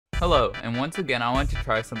Hello, and once again I wanted to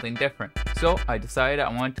try something different, so I decided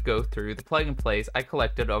I wanted to go through the plug and plays I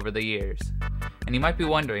collected over the years. And you might be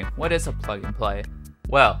wondering, what is a plug and play?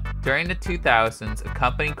 Well, during the 2000s, a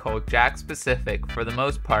company called Jakks Pacific, for the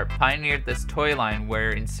most part, pioneered this toy line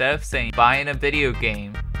where instead of saying buying a video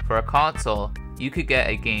game for a console, you could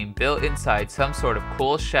get a game built inside some sort of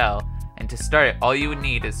cool shell, and to start it, all you would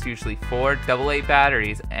need is usually 4 AA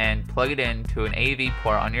batteries and plug it into an AV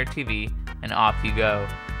port on your TV, and off you go.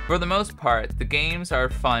 For the most part, the games are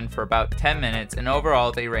fun for about 10 minutes, and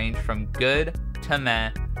overall they range from good to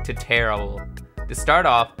meh to terrible. To start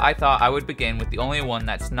off, I thought I would begin with the only one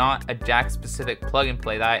that's not a Jakks Pacific plug and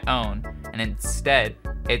play that I own, and instead,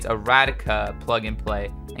 it's a Radica plug and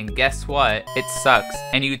play. And guess what? It sucks.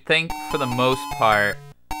 And you'd think, for the most part,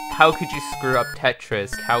 how could you screw up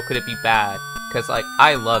Tetris? How could it be bad? Because, like,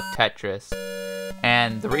 I love Tetris.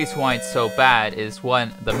 And the reason why it's so bad is,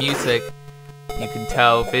 one, the music. You can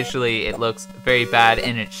tell visually it looks very bad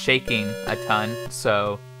and it's shaking a ton,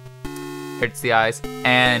 so hurts the eyes.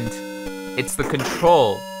 And it's the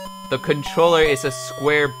control. The controller is a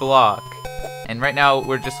square block. And right now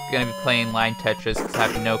we're just gonna be playing line Tetris because I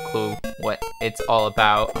have no clue what it's all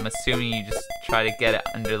about. I'm assuming you just try to get it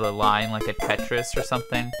under the line like a Tetris or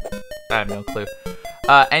something. I have no clue.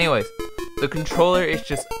 Anyways, the controller is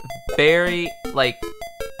just very, like,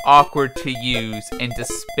 awkward to use and to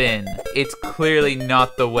spin. It's clearly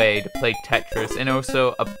not the way to play Tetris. And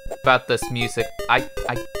also about this music, I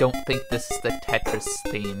don't think this is the Tetris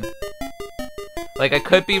theme. Like, I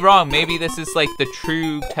could be wrong. Maybe this is like the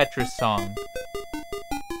true Tetris song.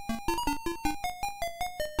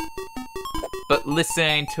 But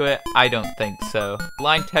listening to it, I don't think so.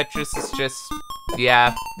 Line Tetris is just,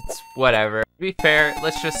 yeah, it's whatever. To be fair,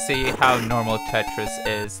 let's just see how normal Tetris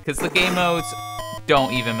is, because the game modes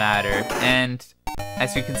don't even matter. And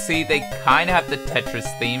as you can see, they kind of have the Tetris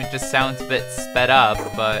theme. It just sounds a bit sped up,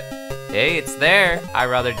 but hey, it's there. I'd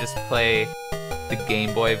rather just play the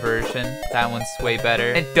Game Boy version. That one's way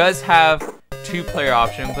better. It does have 2-player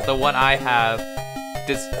option, but the one I have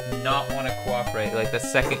does not want to cooperate. Like, the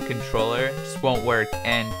second controller just won't work.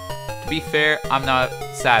 And to be fair, I'm not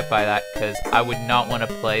sad by that, because I would not want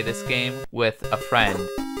to play this game with a friend.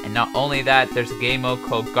 And not only that, there's a game mode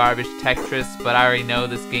called Garbage Tetris, but I already know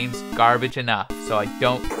this game's garbage enough, so I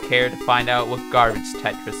don't care to find out what Garbage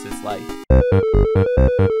Tetris is like.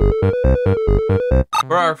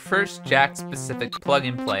 For our first Jakks Pacific plug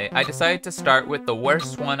and play, I decided to start with the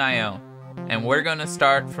worst one I own. And we're gonna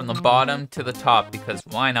start from the bottom to the top, because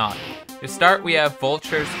why not? To start, we have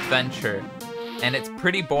Vulture's Venture. And it's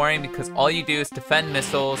pretty boring because all you do is defend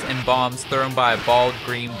missiles and bombs thrown by a bald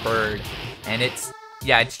green bird. And it's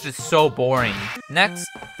just so boring. Next,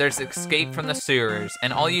 there's Escape from the Sewers,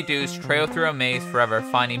 and all you do is trail through a maze forever,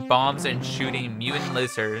 finding bombs and shooting mutant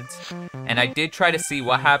lizards. And I did try to see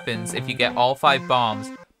what happens if you get all 5 bombs,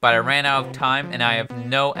 but I ran out of time and I have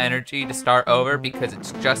no energy to start over because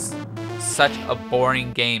it's just such a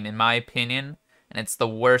boring game in my opinion, and it's the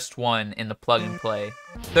worst one in the plug and play.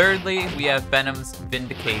 Thirdly, we have Venom's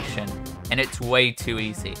Vindication. And it's way too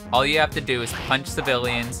easy. All you have to do is punch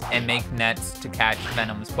civilians and make nets to catch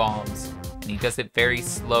Venom's bombs. And he does it very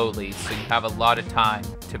slowly, so you have a lot of time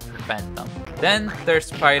to prevent them. Then there's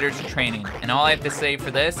Spider's Training, and all I have to say for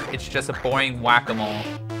this, it's just a boring whack-a-mole.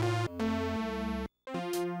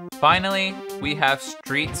 Finally, we have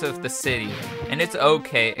Streets of the City, and it's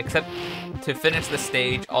okay, except to finish the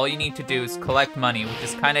stage, all you need to do is collect money, which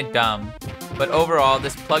is kinda dumb. But overall,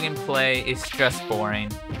 this plug and play is just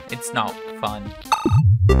boring. It's not fun.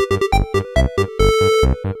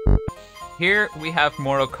 Here we have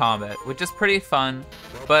Mortal Kombat, which is pretty fun,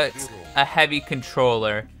 but a heavy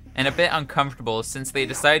controller, and a bit uncomfortable since they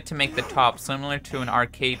decided to make the top similar to an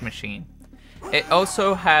arcade machine. It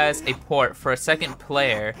also has a port for a second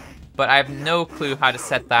player, but I have no clue how to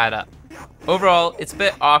set that up. Overall, it's a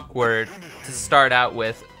bit awkward to start out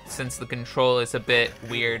with, since the control is a bit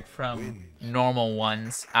weird from normal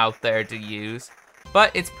ones out there to use,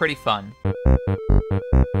 but it's pretty fun.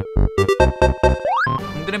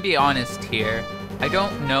 I'm gonna be honest here, I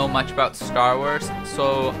don't know much about Star Wars,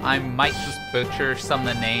 so I might just butcher some of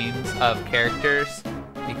the names of characters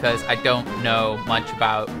because I don't know much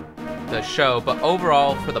about the show, but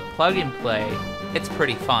overall for the plug and play, it's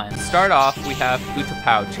pretty fun. To start off, we have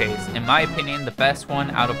Utapau Chase, in my opinion the best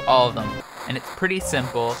one out of all of them, and it's pretty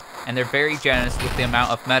simple, and they're very generous with the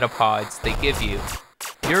amount of metapods they give you.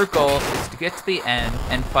 Your goal is to get to the end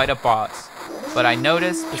and fight a boss, but I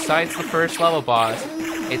noticed besides the first level boss,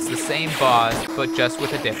 it's the same boss but just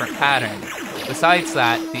with a different pattern. Besides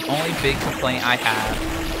that, the only big complaint I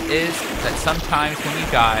have is that sometimes when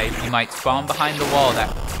you die, you might spawn behind the wall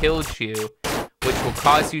that killed you, which will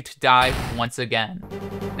cause you to die once again.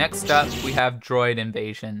 Next up, we have Droid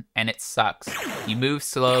Invasion, and it sucks. You move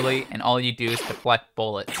slowly, and all you do is deflect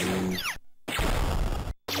bullets.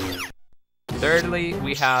 Thirdly,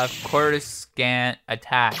 we have Coruscant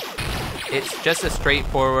Attack. It's just a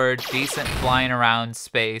straightforward, decent flying around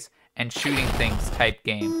space and shooting things type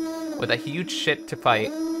game, with a huge ship to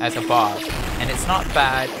fight as a boss, and it's not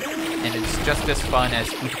bad, and it's just as fun as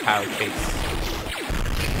Utapau Chase.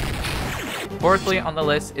 Fourthly on the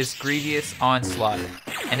list is Grievous Onslaught,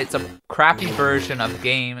 and it's a crappy version of a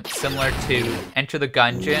game similar to Enter the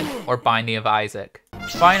Gungeon or Binding of Isaac.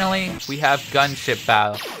 Finally, we have Gunship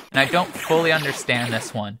Battle, and I don't fully understand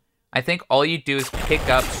this one. I think all you do is pick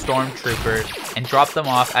up stormtroopers and drop them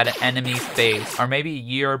off at an enemy's base, or maybe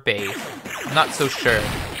your base, I'm not so sure.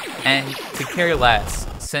 And could care less,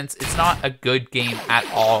 since it's not a good game at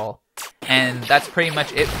all. And that's pretty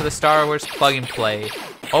much it for the Star Wars Plug and Play.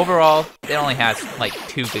 Overall, it only has like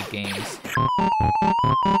 2 good games.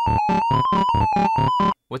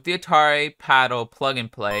 With the Atari Paddle Plug and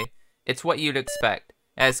Play, it's what you'd expect.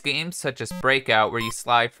 It has games such as Breakout, where you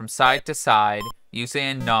slide from side to side using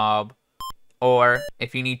a knob, or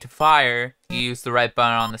if you need to fire, you use the red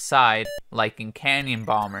button on the side, like in Canyon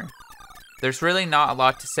Bomber. There's really not a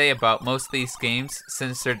lot to say about most of these games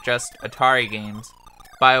since they're just Atari games,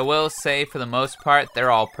 but I will say for the most part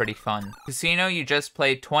they're all pretty fun. Casino you just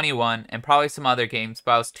played 21 and probably some other games,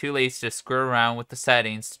 but I was too lazy to screw around with the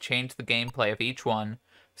settings to change the gameplay of each one.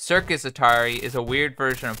 Circus Atari is a weird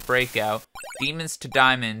version of Breakout. Demons to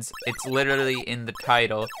Diamonds, it's literally in the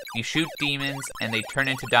title. You shoot demons and they turn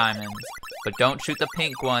into diamonds, but don't shoot the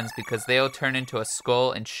pink ones because they'll turn into a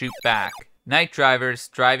skull and shoot back. Night Drivers,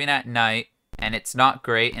 driving at night, and it's not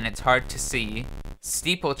great and it's hard to see.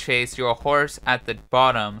 Steeplechase, you're a horse at the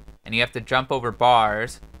bottom and you have to jump over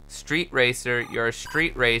bars. Street Racer, you're a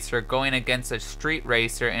street racer going against a street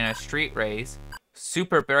racer in a street race.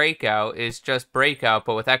 Super Breakout is just Breakout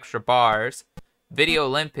but with extra bars. Video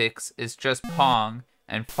Olympics is just Pong.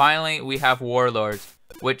 And finally we have Warlords,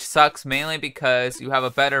 which sucks mainly because you have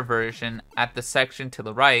a better version at the section to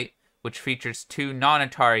the right, which features 2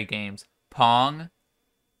 non-Atari games, Pong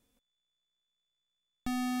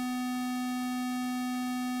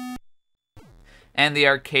and the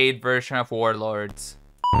arcade version of Warlords.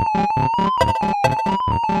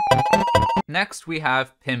 Next we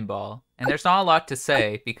have Pinball, and there's not a lot to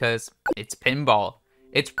say because it's pinball.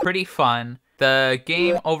 It's pretty fun. The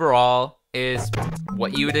game overall is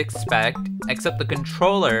what you would expect, except the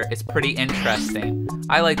controller is pretty interesting.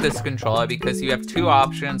 I like this controller because you have 2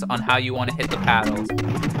 options on how you want to hit the paddles.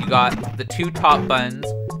 You got the 2 top buttons,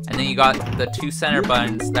 and then you got the 2 center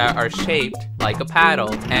buttons that are shaped like a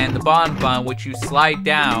paddle, and the bottom button which you slide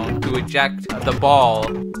down to eject the ball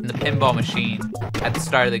in the pinball machine at the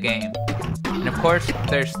start of the game. And of course,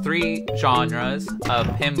 there's 3 genres of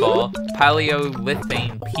pinball: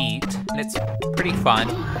 Paleolithane Pete, and it's pretty fun.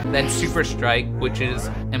 Then Super Strike, which is,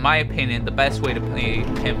 in my opinion, the best way to play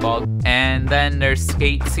pinball. And then there's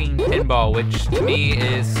Skate Scene Pinball, which to me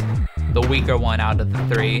is the weaker one out of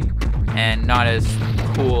the 3, and not as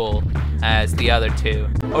cool as the other 2.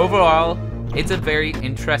 Overall, it's a very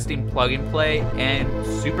interesting plug and play and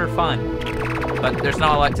super fun. But there's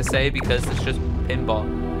not a lot to say because it's just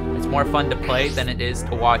pinball. It's more fun to play than it is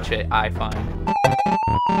to watch it, I find.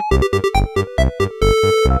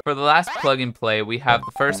 For the last plug and play, we have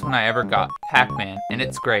the first one I ever got, Pac-Man, and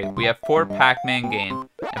it's great. We have 4 Pac-Man games,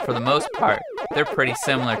 and for the most part, they're pretty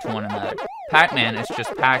similar to one another. Pac-Man is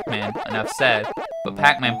just Pac-Man, enough said, but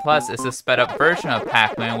Pac-Man Plus is a sped up version of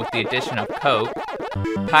Pac-Man with the addition of Coke.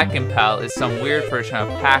 Pac-N-Pal is some weird version of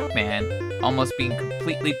Pac-Man, almost being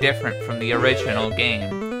completely different from the original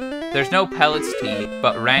game. There's no pellets to eat,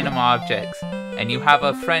 but random objects, and you have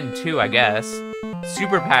a friend too, I guess.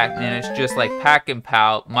 Super Pac-Man is just like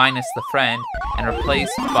Pac-N-Pal minus the friend, and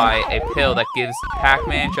replaced by a pill that gives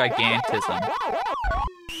Pac-Man gigantism.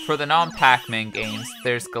 For the non-Pac-Man games,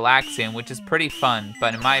 there's Galaxian, which is pretty fun,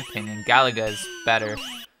 but in my opinion, Galaga is better.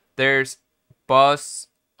 There's Boss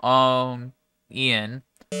Ian,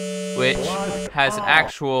 which has an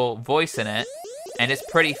actual voice in it, and it's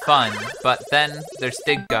pretty fun. But then there's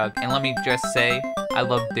Dig Dug, and let me just say, I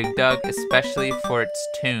love Dig Dug, especially for its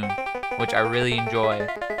tune, which I really enjoy.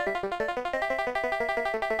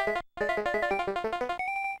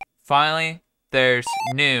 Finally, there's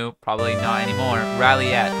new, probably not anymore,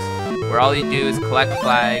 Rally X, where all you do is collect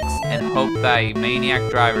flags and hope that a maniac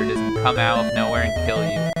driver doesn't come out of nowhere and kill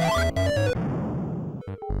you.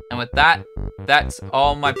 And with that, that's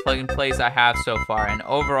all my plug and plays I have so far, and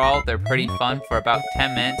overall they're pretty fun for about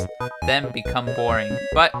 10 minutes, then become boring.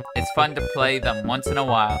 But it's fun to play them once in a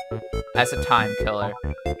while as a time killer.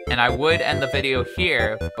 And I would end the video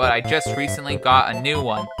here, but I just recently got a new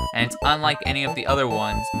one, and it's unlike any of the other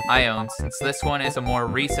ones I own, since this one is a more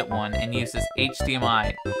recent one and uses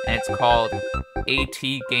HDMI, and it's called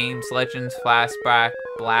AT Games Legends Flashback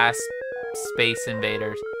Blast Space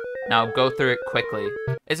Invaders. Now I'll go through it quickly.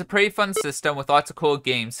 It's a pretty fun system with lots of cool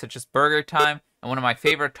games such as Burger Time and one of my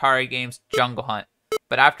favorite Atari games, Jungle Hunt.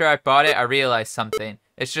 But after I bought it, I realized something.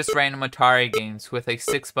 It's just random Atari games with a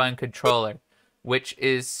 6-button controller, which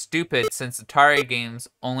is stupid since Atari games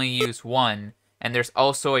only use one, and there's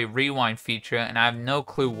also a rewind feature, and I have no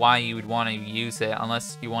clue why you would want to use it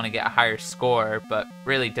unless you want to get a higher score, but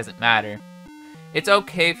really doesn't matter. It's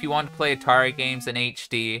okay if you want to play Atari games in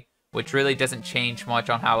HD, which really doesn't change much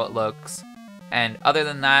on how it looks. And other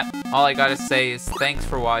than that, all I gotta say is thanks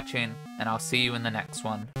for watching, and I'll see you in the next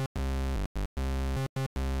one.